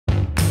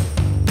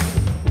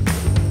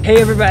Hey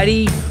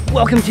everybody,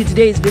 welcome to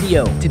today's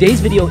video.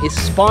 Today's video is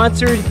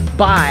sponsored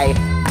by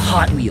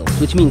Hot Wheels,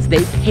 which means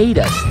they paid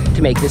us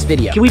to make this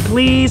video. Can we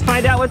please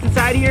find out what's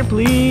inside of here,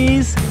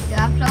 please? You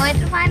have to wait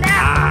to find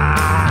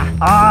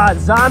out.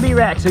 Zombie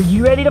Rex, are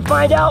you ready to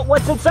find out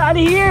what's inside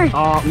of here?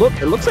 Look,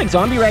 it looks like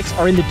Zombie Rex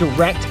are in the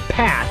direct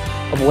path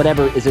of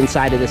whatever is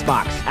inside of this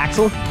box.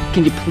 Axel,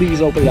 can you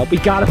please open it up? We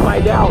gotta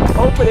find out.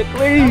 Open it,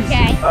 please.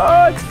 Okay.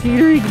 Oh, it's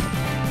teetering.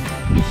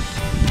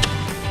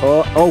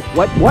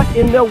 What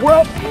in the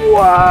world?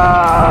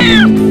 Whoa!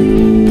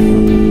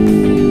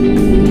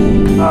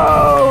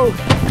 Oh!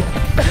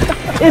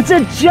 It's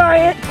a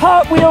giant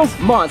Hot Wheels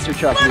monster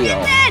truck wheel. Look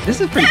at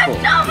This is pretty cool.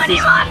 There's so many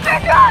monster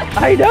trucks.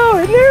 I know,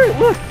 isn't there?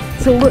 Look.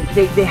 So look,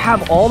 they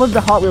have all of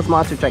the Hot Wheels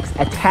monster trucks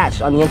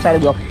attached on the inside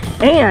of the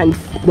wheel. And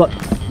look,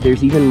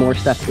 there's even more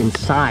stuff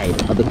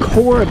inside of the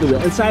core of the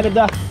wheel, inside of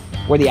the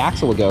where the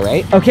axle will go,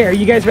 right? Okay, are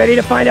you guys ready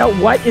to find out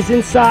what is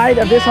inside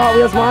of this Hot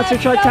Wheels monster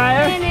truck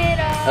tire?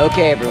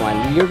 Okay,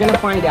 everyone, you're gonna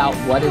find out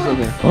what is in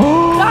here.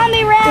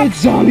 Zombie Rex! It's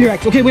Zombie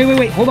Rex. Okay,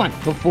 wait, hold on.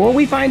 Before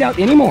we find out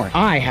any more,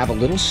 I have a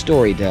little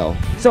story, Del.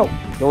 So,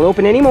 don't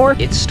open any more.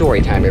 It's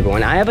story time,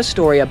 everyone. I have a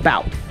story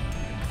about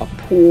a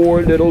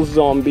poor little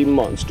zombie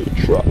monster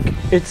truck.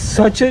 It's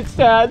such a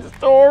sad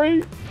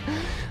story.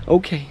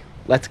 Okay,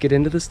 let's get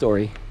into the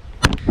story.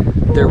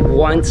 There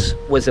once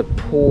was a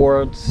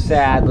poor,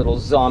 sad little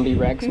Zombie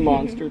Rex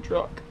monster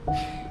truck.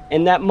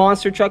 And that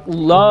monster truck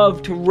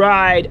loved to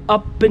ride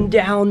up and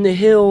down the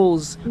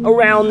hills,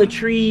 around the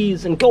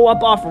trees, and go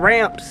up off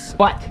ramps.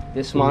 But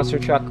this monster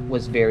truck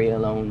was very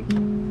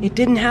alone. It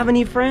didn't have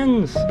any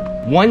friends.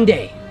 One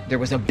day, there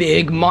was a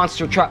big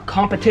monster truck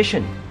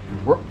competition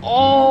where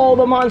all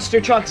the monster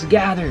trucks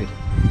gathered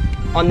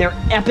on their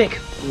epic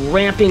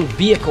ramping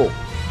vehicle.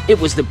 It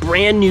was the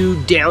brand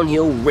new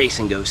downhill race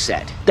and go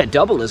set that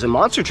doubled as a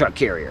monster truck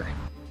carrier.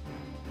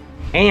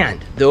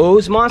 And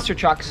those monster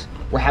trucks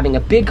were having a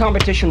big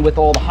competition with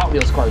all the Hot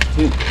Wheels cars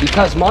too,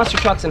 because monster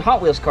trucks and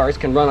Hot Wheels cars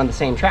can run on the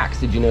same tracks.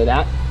 Did you know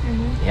that?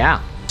 Mm-hmm. Yeah.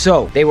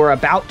 So they were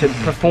about to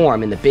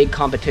perform in the big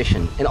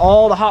competition, and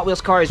all the Hot Wheels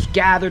cars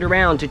gathered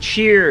around to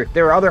cheer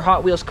their other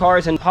Hot Wheels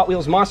cars and Hot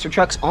Wheels monster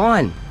trucks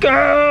on.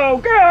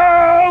 Go,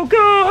 go, go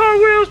Hot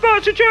Wheels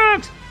monster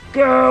trucks!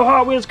 Go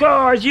Hot Wheels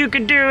cars, you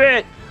can do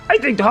it! I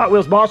think the Hot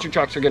Wheels monster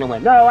trucks are gonna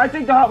win. No, I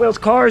think the Hot Wheels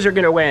cars are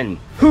gonna win.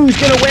 Who's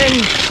gonna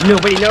win?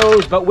 Nobody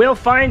knows, but we'll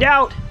find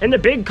out in the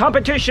big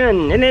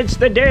competition. And it's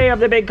the day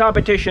of the big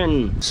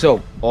competition.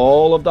 So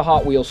all of the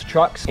Hot Wheels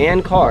trucks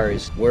and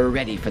cars were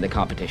ready for the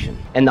competition.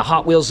 And the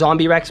Hot Wheels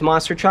Zombie Rex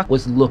monster truck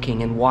was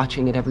looking and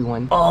watching at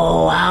everyone.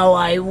 Oh, how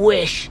I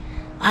wish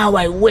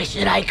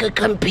that I could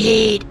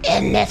compete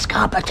in this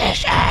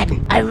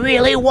competition. I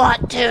really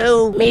want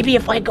to. Maybe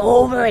if I go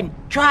over and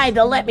try,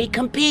 they'll let me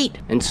compete.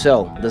 And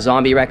so the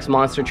Zombie Rex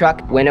monster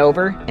truck went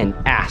over and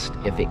asked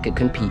if it could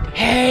compete.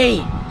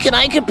 Hey, can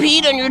I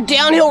compete on your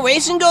downhill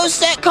race and go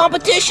set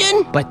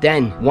competition? But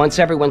then, once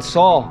everyone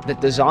saw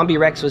that the Zombie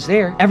Rex was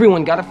there,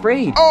 everyone got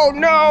afraid. Oh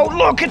no,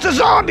 look, it's a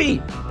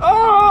zombie!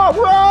 Oh,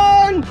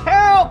 run!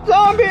 Help,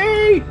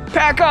 zombie!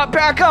 Pack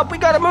up, we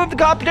gotta move the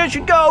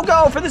competition. Go,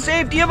 for the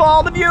safety of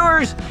all the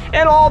viewers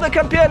and all the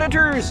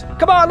competitors.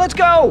 Come on, let's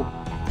go!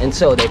 And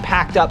so they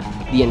packed up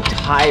the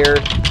entire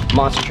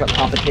monster truck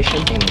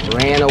competition and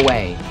ran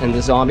away. And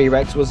the Zombie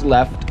Rex was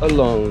left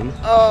alone.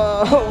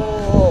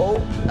 Oh,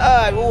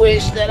 I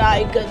wish that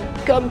I could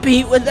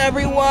compete with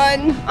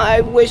everyone.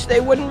 I wish they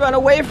wouldn't run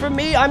away from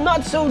me. I'm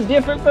not so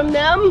different from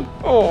them.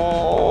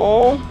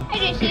 Oh. I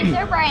just eat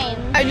their brains.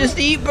 I just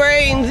eat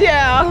brains,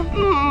 yeah.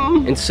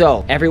 And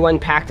so everyone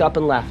packed up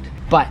and left.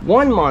 But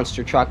one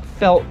monster truck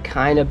felt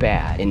kind of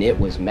bad, and it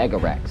was Mega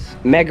Rex.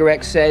 Mega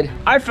Rex said,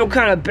 I feel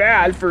kind of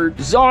bad for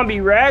Zombie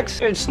Rex.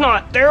 It's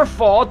not their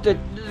fault that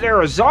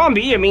they're a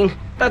zombie. I mean,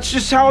 that's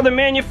just how the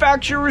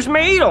manufacturers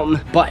made them.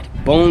 But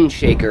Bone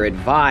Shaker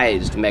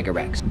advised Mega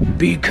Rex,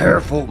 be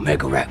careful,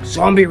 Mega Rex.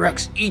 Zombie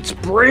Rex eats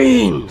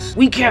brains.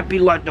 We can't be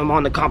letting them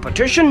on the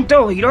competition.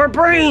 They'll eat our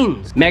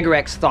brains. Mega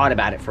Rex thought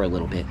about it for a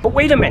little bit. But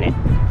wait a minute.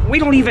 We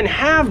don't even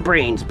have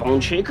brains, Bone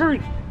Shaker.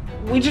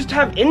 We just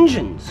have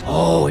engines.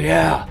 Oh,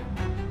 yeah.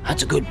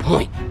 That's a good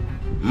point.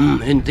 I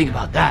didn't think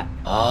about that.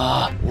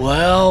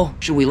 Well,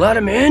 should we let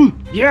him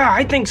in? Yeah,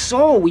 I think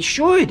so. We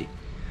should.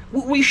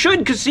 We should,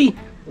 because, see,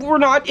 we're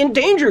not in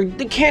danger.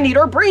 They can't eat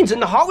our brains,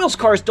 and the Hot Wheels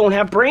cars don't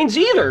have brains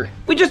either.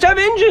 We just have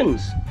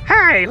engines.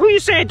 Hey, who you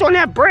say don't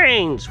have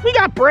brains? We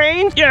got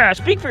brains. Yeah,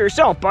 speak for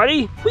yourself,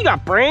 buddy. We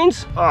got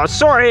brains.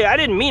 Sorry, I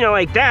didn't mean it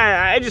like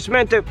that. I just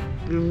meant that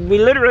we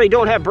literally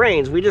don't have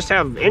brains. We just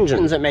have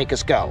engines that make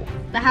us go.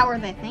 But how are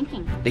they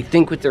thinking? They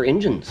think with their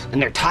engines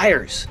and their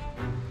tires.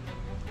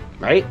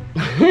 Right?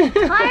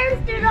 Tires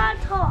do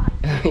not talk.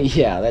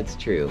 Yeah, that's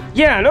true.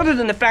 Yeah, and other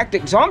than the fact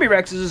that Zombie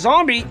Rex is a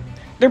zombie,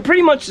 they're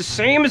pretty much the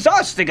same as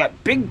us. They got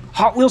big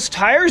Hot Wheels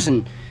tires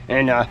and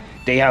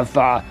they have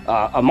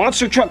a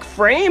monster truck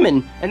frame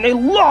and they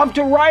love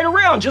to ride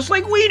around just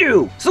like we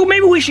do. So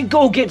maybe we should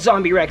go get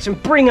Zombie Rex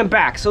and bring him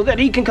back so that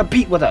he can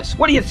compete with us.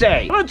 What do you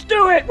say? Let's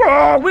do it.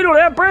 Oh, we don't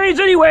have brains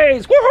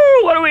anyways.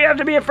 Woohoo! What do we have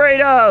to be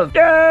afraid of?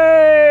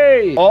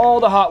 Yay! Yay! All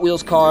the Hot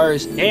Wheels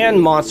cars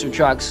and monster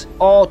trucks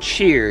all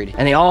cheered,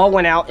 and they all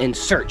went out in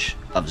search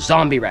of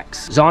Zombie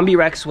Rex. Zombie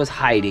Rex was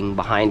hiding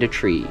behind a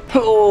tree.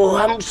 Oh,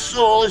 I'm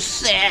so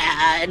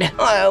sad.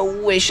 I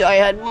wish I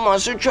had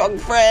monster truck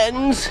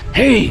friends.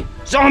 Hey,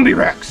 Zombie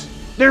Rex,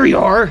 there you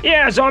are.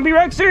 Yeah, Zombie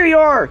Rex, there you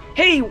are.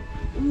 Hey,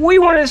 we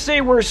want to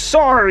say we're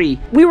sorry.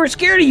 We were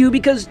scared of you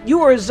because you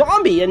were a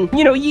zombie and,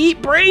 you know, you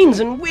eat brains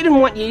and we didn't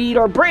want you to eat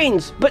our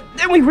brains. But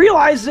then we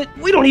realized that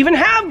we don't even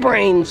have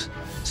brains.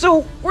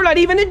 So we're not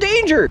even in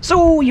danger.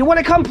 So you want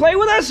to come play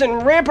with us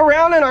and ramp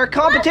around in our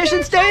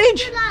competition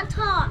stage? Do not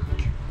talk.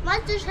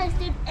 Monster trucks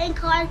and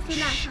cars do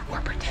not talk.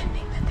 We're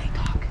pretending that they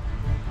talk.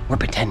 We're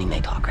pretending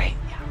they talk, right?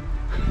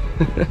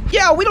 Yeah.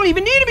 Yeah, we don't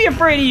even need to be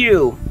afraid of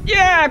you.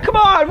 Yeah, come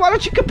on. Why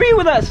don't you compete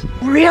with us?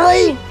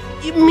 Really?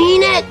 You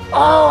mean it?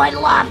 Oh, I'd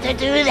love to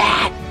do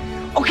that.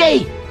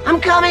 Okay,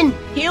 I'm coming.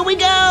 Here we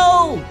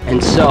go.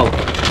 And so,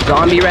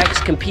 Zombie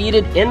Rex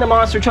competed in the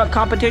monster truck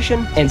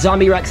competition, and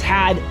Zombie Rex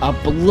had a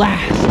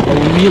blast, a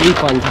really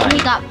fun time. He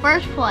got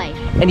first place.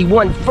 And he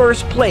won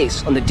first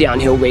place on the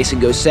downhill race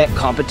and go set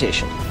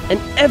competition. And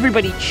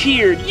everybody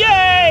cheered.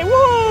 Yay!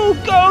 Woo!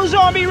 Go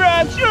Zombie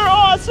Rex! You're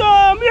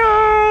awesome!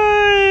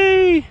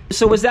 Yay!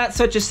 So was that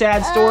such a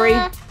sad story?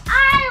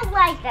 I don't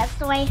like that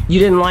story. You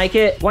didn't like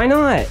it? Why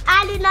not?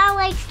 I do not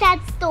like sad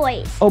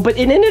stories. Oh, but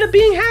it ended up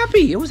being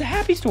happy. It was a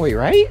happy story,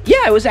 right?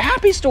 Yeah, it was a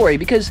happy story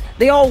because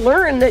they all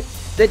learned that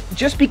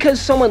just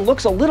because someone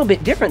looks a little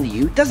bit different than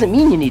you doesn't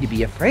mean you need to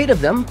be afraid of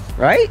them,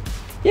 right?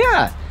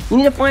 Yeah, you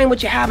need to find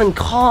what you have in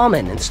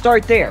common and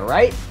start there,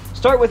 right?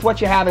 Start with what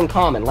you have in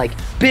common, like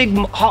big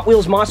Hot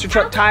Wheels monster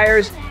truck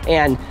tires,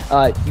 and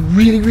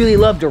you really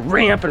love to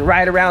ramp and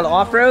ride around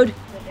off-road.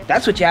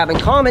 That's what you have in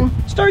common.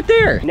 Start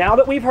there. Now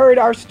that we've heard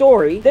our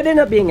story, that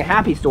ended up being a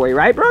happy story,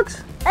 right,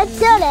 Brooks? It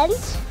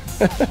didn't.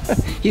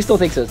 He still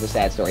thinks it was a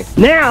sad story.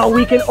 Now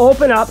we can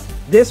open up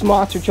this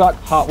monster truck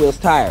Hot Wheels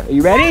tire. Are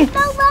you ready?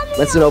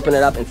 Let's open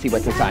it up and see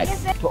what's inside.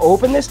 To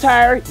open this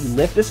tire, you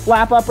lift this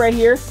flap up right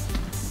here.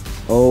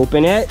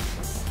 Open it.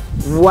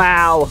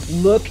 Wow,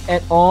 look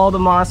at all the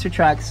monster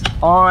trucks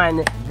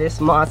on this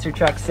monster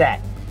truck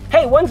set.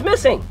 Hey, one's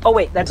missing. Oh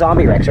wait, that's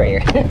Zombie Rex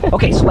right here.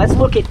 Okay, so let's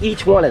look at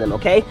each one of them,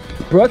 okay?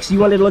 Brooks, you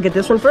wanted to look at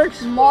this one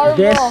first?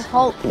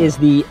 This is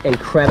the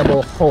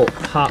Incredible Hulk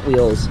Hot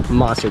Wheels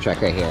monster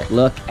truck right here.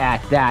 Look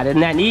at that, isn't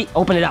that neat?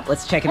 Open it up,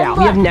 let's check it out.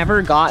 We have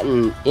never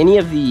gotten any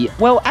of the,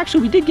 well,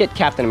 actually we did get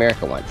Captain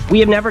America once. We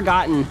have never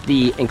gotten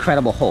the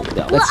Incredible Hulk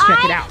though. Let's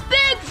check it out.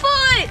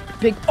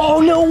 Bigfoot! Oh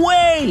no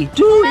way!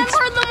 Dude, Remember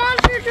the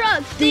monster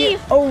trucks? the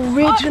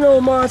original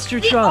monster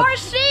The truck.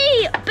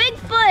 RC!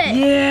 Bigfoot!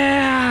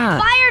 Yeah!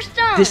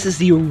 Firestone! This is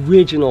the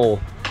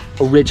original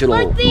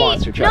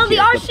monster truck. No, the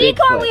RC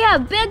car we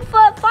have,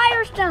 Bigfoot,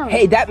 Firestone.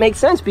 Hey, that makes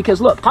sense because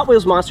look, Hot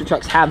Wheels monster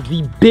trucks have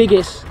the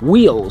biggest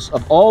wheels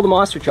of all the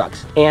monster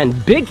trucks. And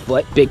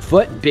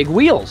Bigfoot, big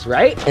wheels,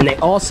 right? And they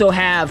also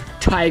have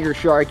Tiger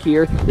Shark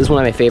here. This is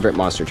one of my favorite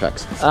monster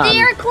trucks.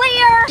 Steer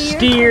clear!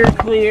 Steer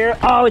clear.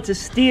 Oh, it's a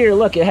steer.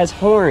 Look, it has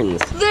horns.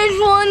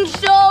 This one's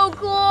so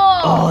cool!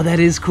 Oh, that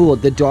is cool.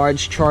 The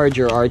Dodge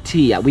Charger RT.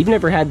 Yeah, we've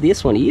never had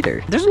this one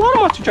either. There's a lot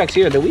of monster trucks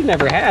here that we've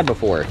never had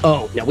before.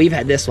 Oh, now we've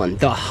had this one,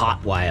 the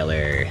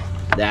Hotweiler.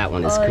 That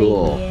one is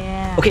cool.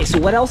 Yeah. Okay, so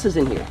what else is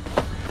in here?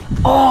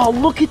 Oh,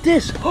 look at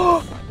this.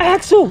 Oh,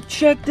 Axel,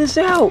 check this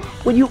out.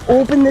 When you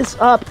open this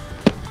up,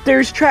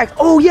 there's tracks.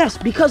 Oh yes,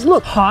 because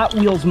look, Hot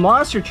Wheels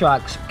monster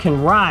trucks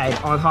can ride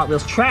on Hot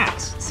Wheels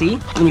tracks. See,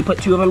 when you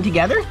put two of them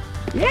together?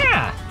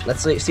 Yeah.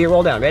 Let's see it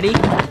roll down. Ready?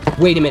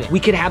 Wait a minute. We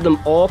could have them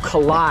all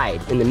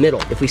collide in the middle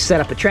if we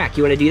set up a track.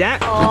 You want to do that?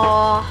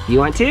 Oh. You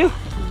want to?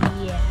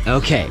 Yeah.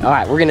 Okay. All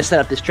right. We're gonna set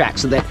up this track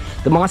so that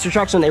the monster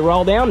trucks, when they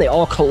roll down, they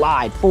all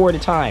collide 4 at a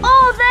time.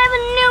 Oh, they have a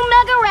new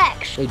Mega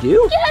Rex. They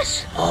do?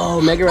 Yes. Oh,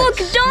 Mega Rex.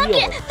 Look, Donkey.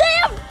 They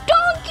have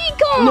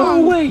Donkey Kong.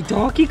 No way,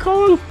 Donkey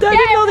Kong? I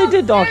didn't know they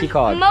did Donkey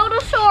Kong.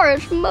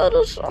 Motosaurus.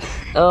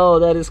 Oh,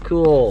 that is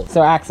cool.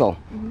 So Axel,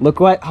 look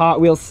what Hot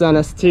Wheels sent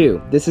us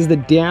to. This is the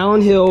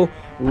downhill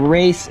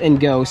race and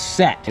go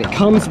set. And it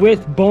comes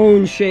with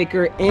Bone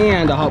Shaker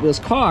and a Hot Wheels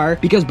car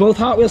because both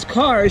Hot Wheels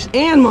cars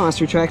and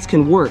monster trucks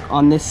can work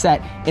on this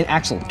set. And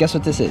Axel, guess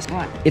what this is?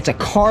 What? It's a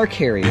car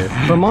carrier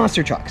for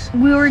monster trucks.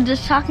 We were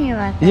just talking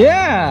about that.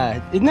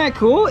 Yeah, isn't that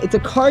cool? It's a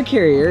car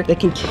carrier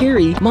that can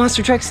carry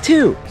monster trucks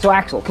too. So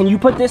Axel, can you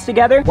put this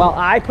together? While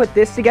I put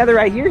this together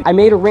right here, I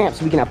made a ramp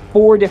so we can have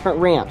 4 different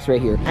ramps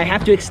right here. I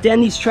have to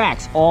extend these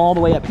tracks all the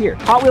way up here.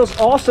 Hot Wheels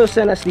also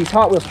sent us these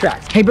Hot Wheels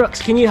tracks. Hey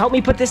Brooks, can you help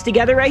me put this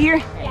together right here?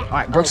 Yeah. All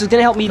right, Brooks is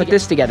gonna help me put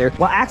this together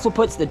while Axel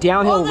puts the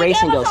downhill race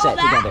and go set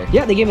together.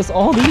 Yeah, they gave us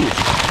all these.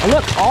 And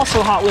look,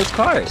 also Hot Wheels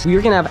cars. We're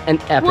gonna have an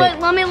epic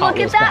let me Hot look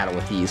Wheels at that. battle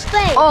with these.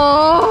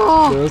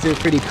 Oh. Those are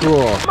pretty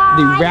cool.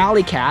 The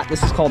Rally Cat,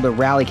 this is called the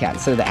Rally Cat.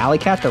 Instead of the Alley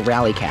Cat, the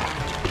Rally Cat.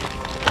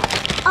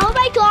 Oh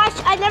my gosh,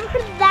 I never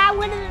heard of that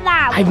one and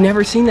that one. I've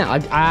never seen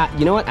that.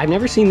 You know what? I've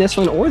never seen this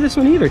one or this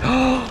one either.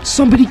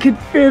 Somebody could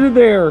fit in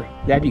there.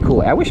 That'd be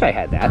cool. I wish I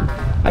had that.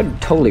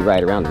 I'd totally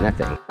ride around in that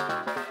thing.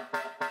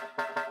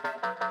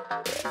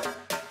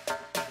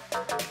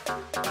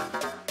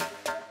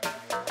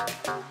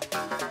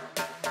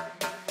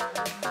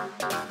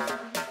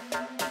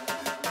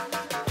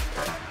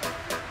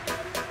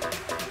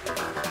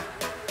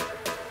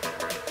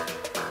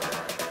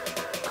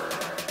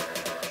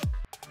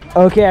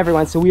 Okay,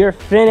 everyone, so we are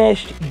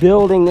finished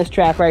building this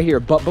track right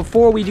here. But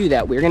before we do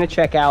that, we're gonna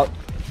check out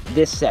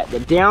this set, the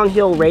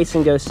Downhill Race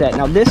and Go set.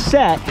 Now, this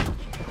set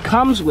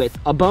comes with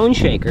a bone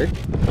shaker,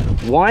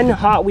 one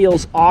Hot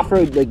Wheels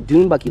off-road, like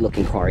dune buggy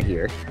looking car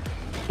here,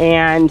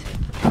 and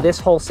this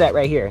whole set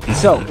right here.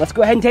 So, let's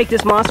go ahead and take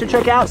this monster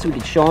truck out so we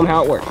can show them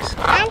how it works.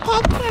 I'm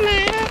taking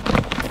it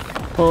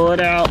out. Pull it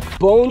out.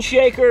 Bone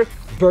shaker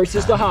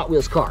versus the Hot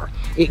Wheels car.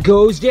 It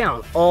goes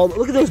down.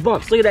 Look at those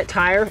bumps. Look at that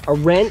tire, a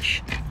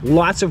wrench,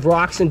 lots of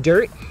rocks and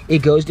dirt.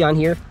 It goes down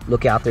here.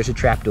 Look out, there's a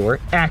trap door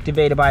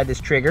activated by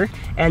this trigger.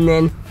 And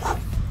then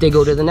they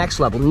go to the next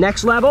level.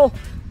 Next level,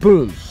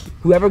 boom.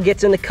 Whoever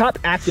gets in the cup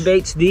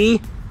activates the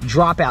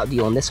dropout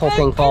deal, and this whole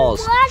thing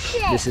falls.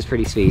 This is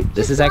pretty sweet.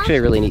 This is actually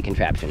a really neat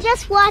contraption.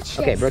 Just watch this.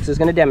 Okay, Brooks is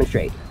gonna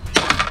demonstrate.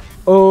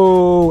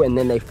 Oh, and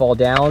then they fall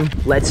down.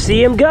 Let's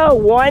see him go.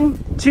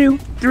 1, 2,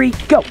 3,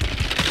 go.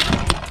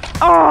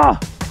 Oh,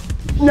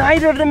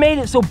 neither of them made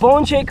it. So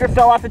Bone Shaker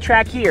fell off the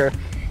track here.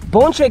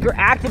 Bone Shaker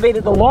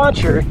activated the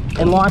launcher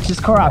and launched his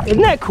car off.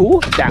 Isn't that cool?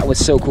 That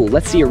was so cool.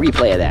 Let's see a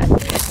replay of that.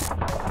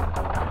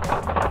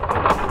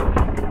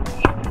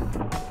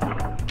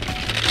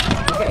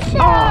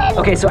 Okay,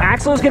 okay, so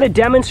Axel is gonna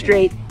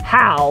demonstrate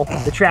how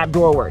the trap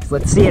door works.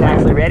 Let's see it,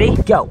 Axel. Ready?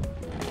 Go.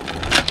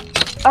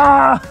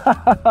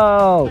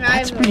 Oh,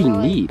 that's pretty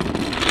neat.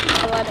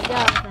 Let it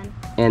go, then.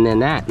 And then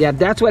that. Yeah,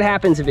 that's what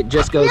happens if it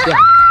just goes down.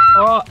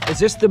 Oh, is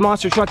this the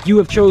monster truck you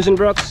have chosen,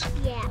 Brooks?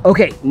 Yeah.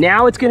 Okay,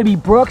 now it's gonna be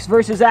Brooks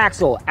versus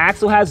Axel.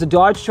 Axel has the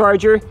Dodge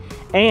Charger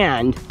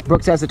and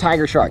Brooks has the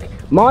Tiger Shark.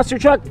 Monster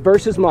truck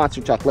versus monster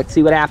truck. Let's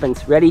see what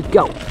happens. Ready,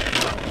 go.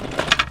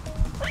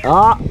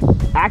 Oh,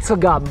 Axel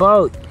got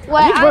both.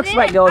 I think Brooks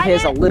let go of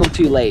his a little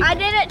too late. I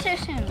did it too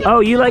soon.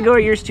 Oh, you let go of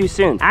yours too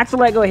soon. Axel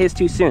let go of his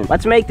too soon.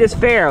 Let's make this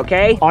fair,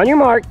 okay? On your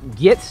mark,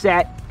 get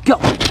set, go.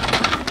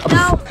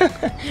 No.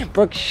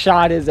 Brooks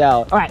shot his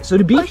out. All right, so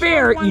to be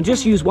fair, you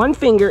just use one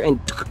finger and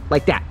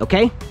like that,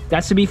 okay?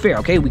 That's to be fair,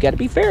 okay? We gotta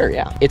be fair,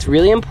 yeah. It's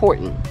really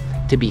important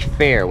to be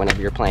fair whenever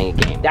you're playing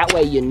a game. That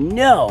way you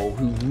know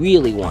who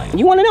really won.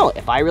 You wanna know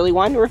if I really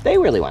won or if they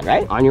really won,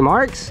 right? On your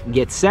marks,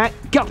 get set,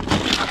 go.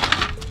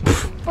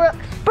 Brooks.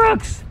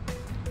 Brooks,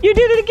 you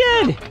did it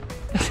again.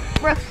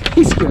 Brooks.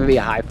 He's giving me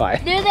a high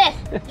five. Do this.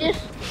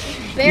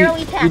 Just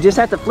barely tap. You just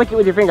have to flick it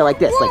with your finger like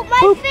this. Well, like, my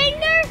boop.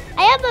 finger?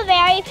 I have a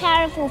very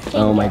powerful finger.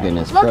 Oh my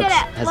goodness, Look Brooks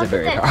at it. has Look a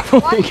very at this. powerful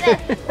Watch finger.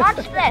 this. Watch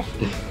this.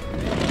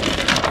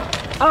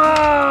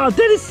 Oh,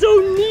 that is so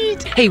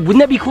neat. Hey, wouldn't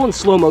that be cool in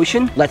slow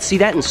motion? Let's see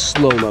that in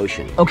slow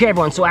motion. Okay,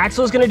 everyone, so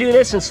Axel's gonna do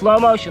this in slow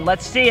motion.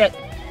 Let's see it.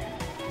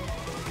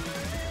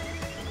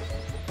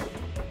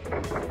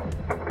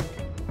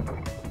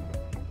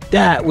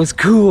 That was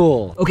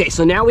cool. Okay,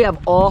 so now we have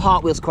all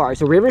Hot Wheels cars.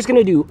 So River's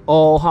gonna do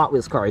all Hot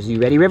Wheels cars. You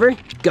ready, River?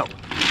 Go.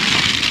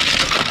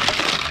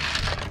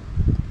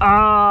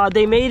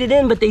 They made it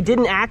in, but they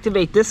didn't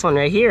activate this one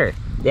right here.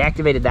 They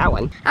activated that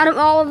one. Out of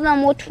all of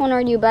them, which one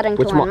are you betting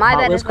to win? My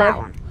bet is that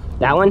one.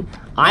 That one?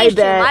 My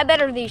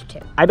bet are these two.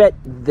 I bet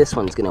this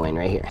one's gonna win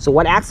right here. So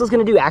what Axel's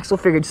gonna do, Axel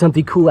figured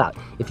something cool out.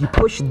 If you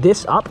push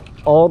this up,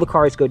 all the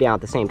cars go down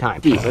at the same time.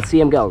 Let's see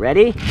him go.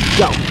 Ready?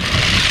 Go.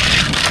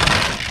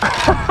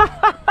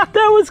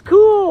 That was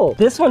cool.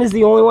 This one is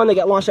the only one that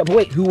got launched up. But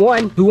wait, who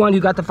won? Who won? Who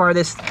got the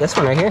farthest? This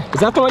one right here. Is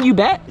that the one you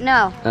bet?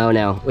 No. Oh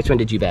no. Which one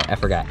did you bet? I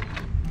forgot.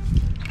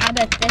 I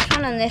bet this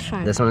one and this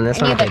one. This one and this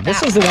And one? you Okay, bet this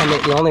that is the one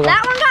that the only one.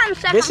 That one got in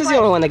second This is the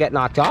only one that got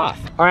knocked off.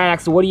 All right,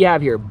 Axel, what do you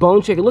have here?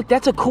 Bone shaker. Look,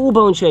 that's a cool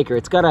bone shaker.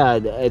 It's got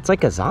it's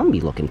like a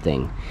zombie looking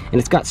thing. And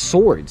it's got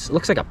swords. It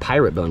looks like a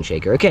pirate bone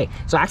shaker. Okay,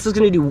 so Axel's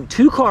gonna do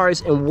 2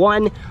 cars and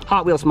 1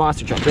 Hot Wheels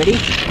monster truck. Ready?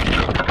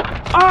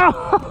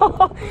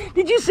 Oh,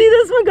 did you see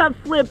this one got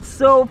flipped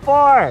so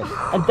far?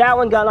 And that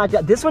one got knocked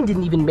out. This one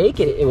didn't even make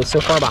it. It was so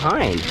far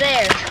behind.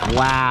 There.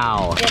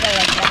 Wow. Did it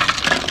like that.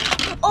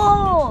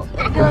 Oh,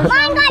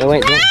 mine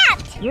got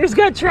trapped. Yours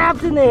got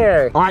trapped in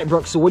there. All right,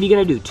 Brooke, so what are you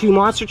gonna do? 2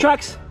 monster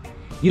trucks?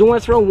 You don't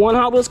wanna throw 1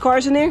 Hot Wheels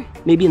cars in there?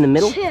 Maybe in the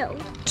middle? 2.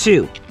 2.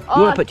 You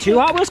wanna put 2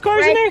 Hot Wheels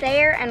cars in there? Right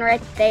there and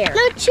right there.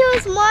 No,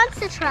 choose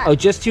monster trucks. Oh,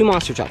 just 2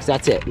 monster trucks,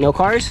 that's it. No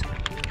cars?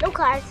 No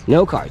cars.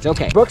 No cars,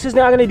 okay. Brooks is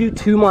now gonna do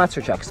 2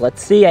 monster trucks.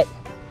 Let's see it.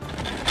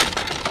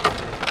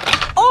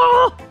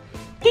 Oh!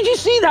 Did you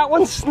see that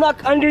one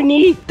snuck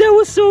underneath? That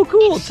was so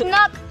cool.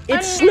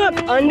 It snuck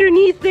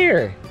underneath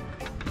there.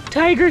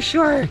 Tiger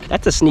shark.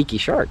 That's a sneaky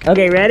shark.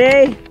 Okay,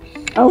 ready?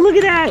 Oh, look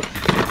at that.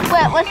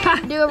 Wait,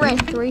 let's do a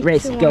race. 3,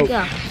 Race, 2, 1,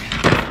 go.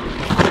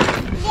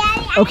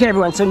 Okay,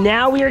 everyone, so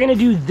now we are gonna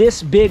do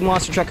this big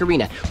monster truck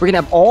arena. We're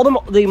gonna have all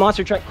the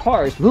monster truck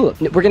cars. Look,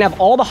 we're gonna have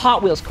all the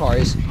Hot Wheels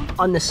cars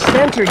on the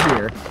center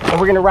here,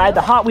 and we're gonna ride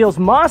the Hot Wheels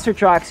monster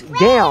trucks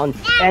down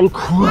and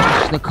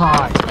crush the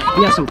cars.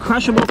 We have some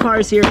crushable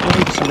cars here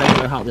and some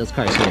regular Hot Wheels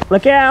cars here.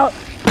 Look out.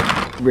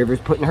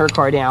 River's putting her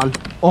car down.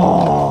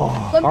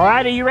 Oh, all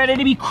right, are you ready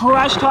to be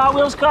crushed, Hot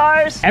Wheels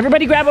cars?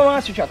 Everybody grab a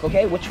monster truck,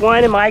 okay? Which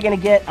one am I gonna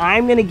get?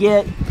 I'm gonna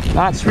get,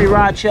 not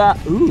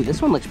Sriracha. Ooh,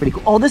 this one looks pretty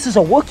cool. Oh, this is a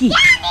Wookiee.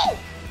 Daddy!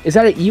 Is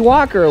that an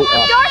Ewok or,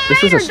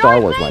 this is a Star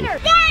Wars one.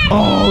 Daddy!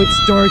 Oh,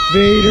 it's Darth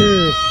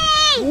Vader.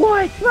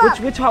 Look. What?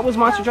 Which Hot Wheels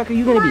monster truck are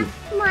you gonna be?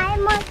 My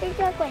monster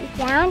truck went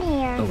down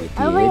here, Oh,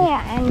 it over did?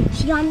 here, and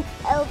jumped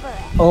over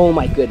it. Oh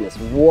my goodness,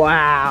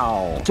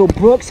 wow. So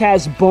Brooks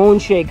has Bone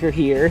Shaker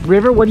here.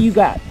 River, what do you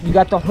got? You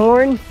got the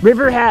horn?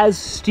 River has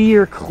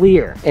Steer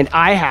Clear, and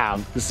I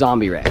have the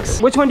Zombie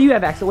Rex. Which one do you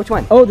have, Axel? Which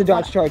one? Oh, the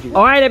Dodge Charger.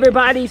 All right,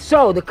 everybody,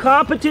 so the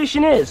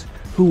competition is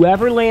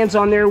whoever lands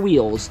on their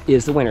wheels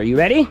is the winner. You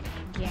ready?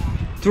 Yeah.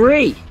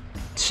 3,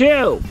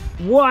 2,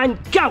 1,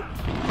 go!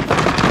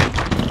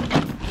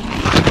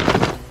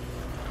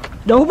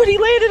 Nobody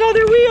landed on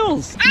their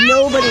wheels.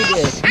 Nobody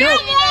did. No,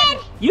 I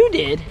did. you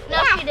did.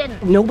 No, she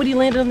didn't. Nobody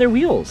landed on their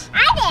wheels.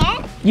 I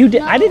did. You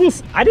did. No. I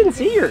didn't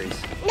see yours.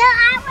 No,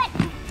 I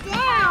went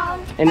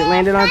down. And it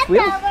landed on its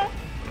wheels? Over,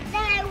 then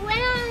I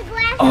went on the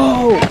glass.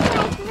 Oh. And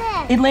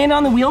like this. It landed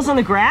on the wheels on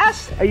the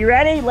grass? Are you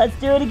ready? Let's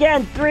do it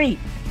again. 3,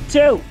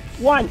 2,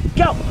 1,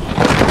 go.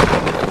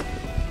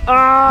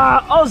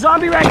 Oh,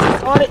 Zombie Rex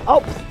is on it.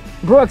 Oh,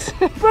 Brooks.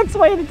 Brooks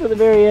waited to the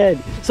very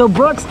end. So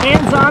Brooks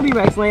and Zombie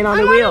Rex land on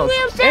their wheels.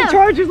 too. And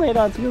Chargers land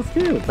on its wheels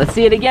too. Let's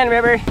see it again,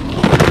 River.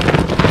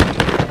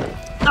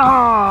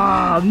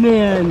 Oh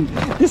man,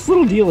 this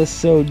little deal is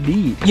so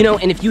neat. You know,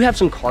 and if you have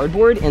some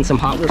cardboard and some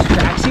Hot Wheels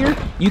tracks here,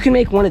 you can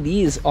make one of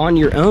these on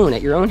your own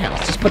at your own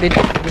house. Just put them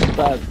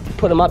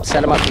up,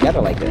 set them up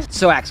together like this.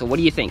 So Axel, what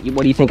do you think?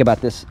 What do you think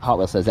about this Hot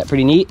Wheels? Is that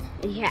pretty neat?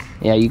 Yeah.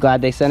 Yeah, you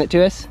glad they sent it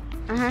to us?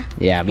 Uh-huh.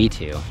 Yeah, me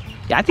too.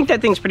 Yeah, I think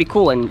that thing's pretty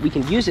cool, and we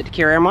can use it to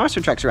carry our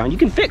monster trucks around. You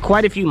can fit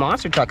quite a few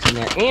monster trucks in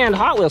there, and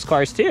Hot Wheels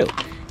cars too.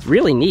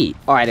 Really neat.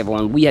 All right,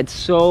 everyone, we had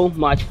so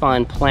much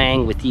fun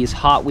playing with these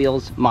Hot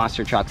Wheels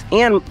monster trucks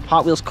and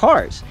Hot Wheels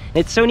cars. And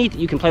it's so neat that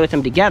you can play with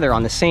them together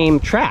on the same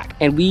track.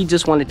 And we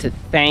just wanted to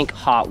thank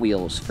Hot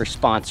Wheels for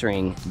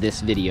sponsoring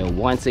this video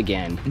once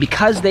again.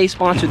 Because they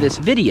sponsor this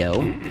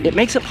video, it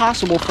makes it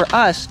possible for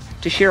us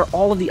to share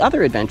all of the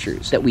other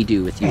adventures that we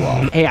do with you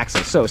all. Hey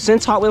Axel, so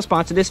since Hot Wheels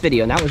sponsored this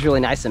video, and that was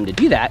really nice of them to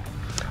do that,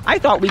 I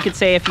thought we could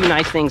say a few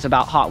nice things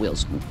about Hot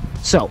Wheels.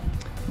 So,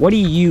 what do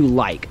you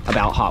like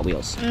about Hot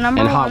Wheels and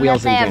Hot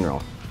Wheels in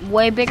general?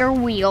 Way bigger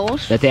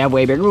wheels. That they have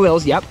way bigger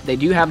wheels. Yep, they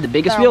do have the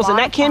biggest wheels, and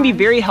that can be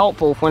very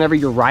helpful whenever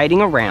you're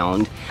riding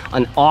around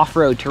on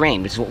off-road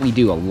terrain, which is what we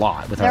do a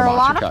lot with our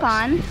monster trucks. They're a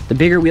lot of fun. The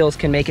bigger wheels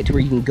can make it to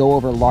where you can go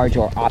over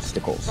larger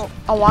obstacles.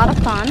 A lot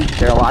of fun.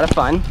 They're a lot of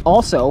fun.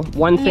 Also,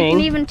 one thing. You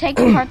can even take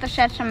apart the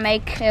sets and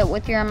make it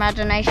with your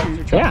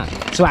imagination. Yeah.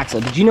 So Axel,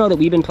 did you know that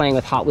we've been playing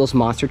with Hot Wheels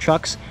monster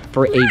trucks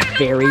for a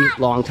very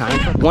long time?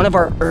 One of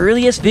our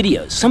earliest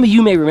videos, some of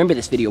you may remember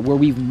this video, where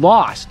we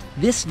lost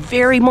this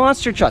very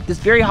monster truck, this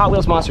very Hot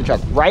Wheels monster truck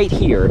right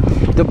here,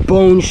 the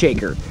Bone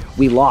Shaker.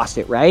 We lost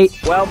it, right?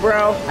 Well,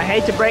 bro, I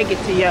hate to break it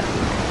to you,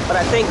 but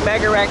I think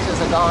Mega Rex is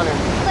a goner.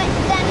 But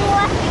then we'll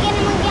have to get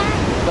him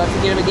again. We'll have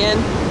to get him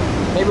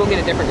again? Maybe we'll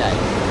get a different guy.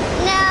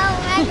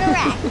 No, Mega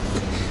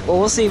Rex. Well,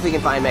 we'll see if we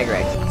can find Mega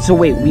Rex. So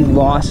wait, we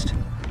lost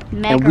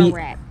Mega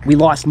Rex. We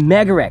lost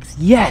Mega Rex.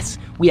 Yes,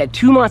 we had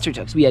two monster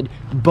trucks. We had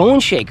Bone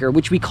Shaker,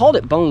 which we called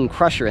it Bone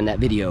Crusher in that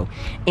video,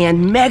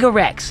 and Mega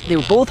Rex. They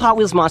were both Hot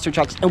Wheels monster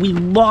trucks, and we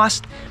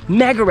lost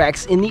Mega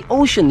Rex in the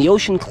ocean. The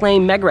ocean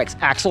claimed Mega Rex.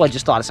 Axel, I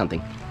just thought of something.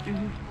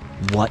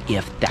 What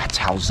if that's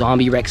how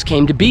Zombie Rex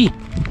came to be?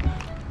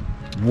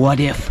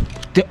 What if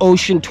the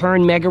ocean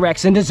turned Mega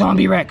Rex into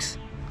Zombie Rex?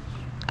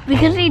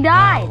 Because he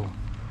died.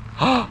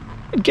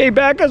 It came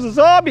back as a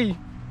zombie.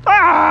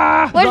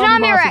 Ah! Where's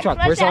Zombie monster Rex? truck.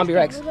 Let's Where's Zombie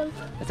ask Rex? him.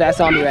 Let's ask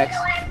Zombie Rex.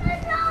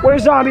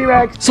 Where's Zombie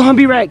Rex?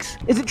 Zombie Rex,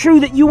 is it true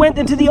that you went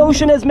into the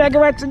ocean as Mega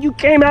Rex and you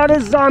came out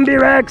as Zombie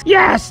Rex?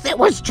 Yes, it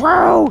was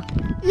true.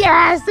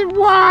 Yes, it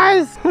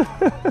was.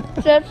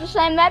 So it's the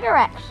same Mega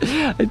Rex.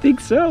 I think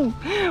so.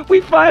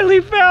 We finally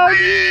found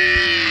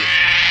you.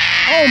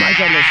 Oh my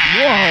goodness,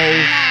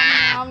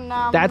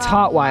 whoa. That's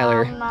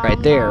Hotweiler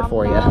right there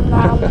for you.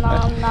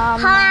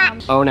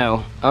 Hot. Oh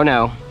no, oh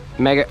no.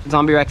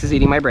 Zombie Rex is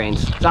eating my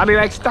brains. Zombie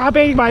Rex, stop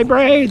eating my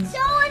brains.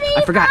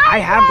 I forgot, I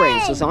have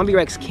brains, so Zombie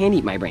Rex can't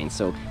eat my brains,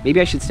 so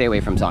maybe I should stay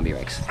away from Zombie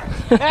Rex.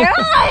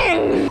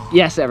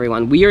 Yes,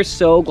 everyone, we are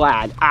so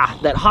glad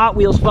that Hot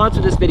Wheels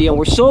sponsored this video, and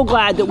we're so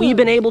glad that we've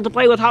been able to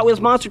play with Hot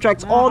Wheels monster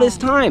trucks all this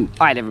time.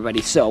 All right,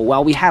 everybody, so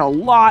while we had a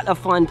lot of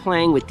fun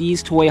playing with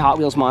these toy Hot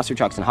Wheels monster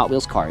trucks and Hot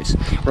Wheels cars,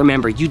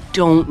 remember, you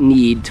don't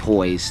need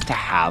toys to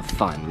have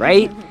fun,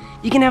 right?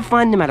 You can have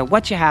fun no matter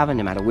what you have and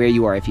no matter where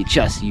you are if you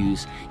just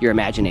use your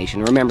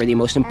imagination. Remember, the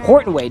most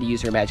important way to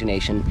use your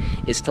imagination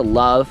is to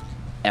love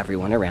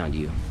everyone around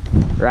you,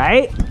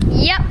 right?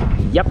 Yep.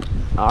 Yep.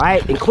 All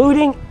right,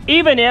 including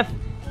even if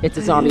it's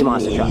a zombie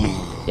monster truck.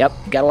 Yep,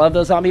 gotta love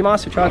those zombie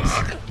monster trucks.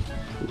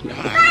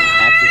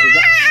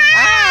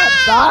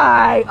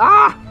 Bye.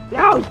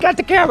 No, got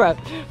the camera.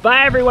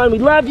 Bye, everyone. We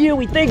love you.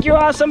 We think you're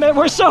awesome, and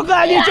we're so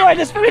glad you joined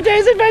us for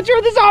today's adventure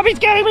of the Zombies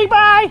Gaming.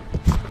 Bye.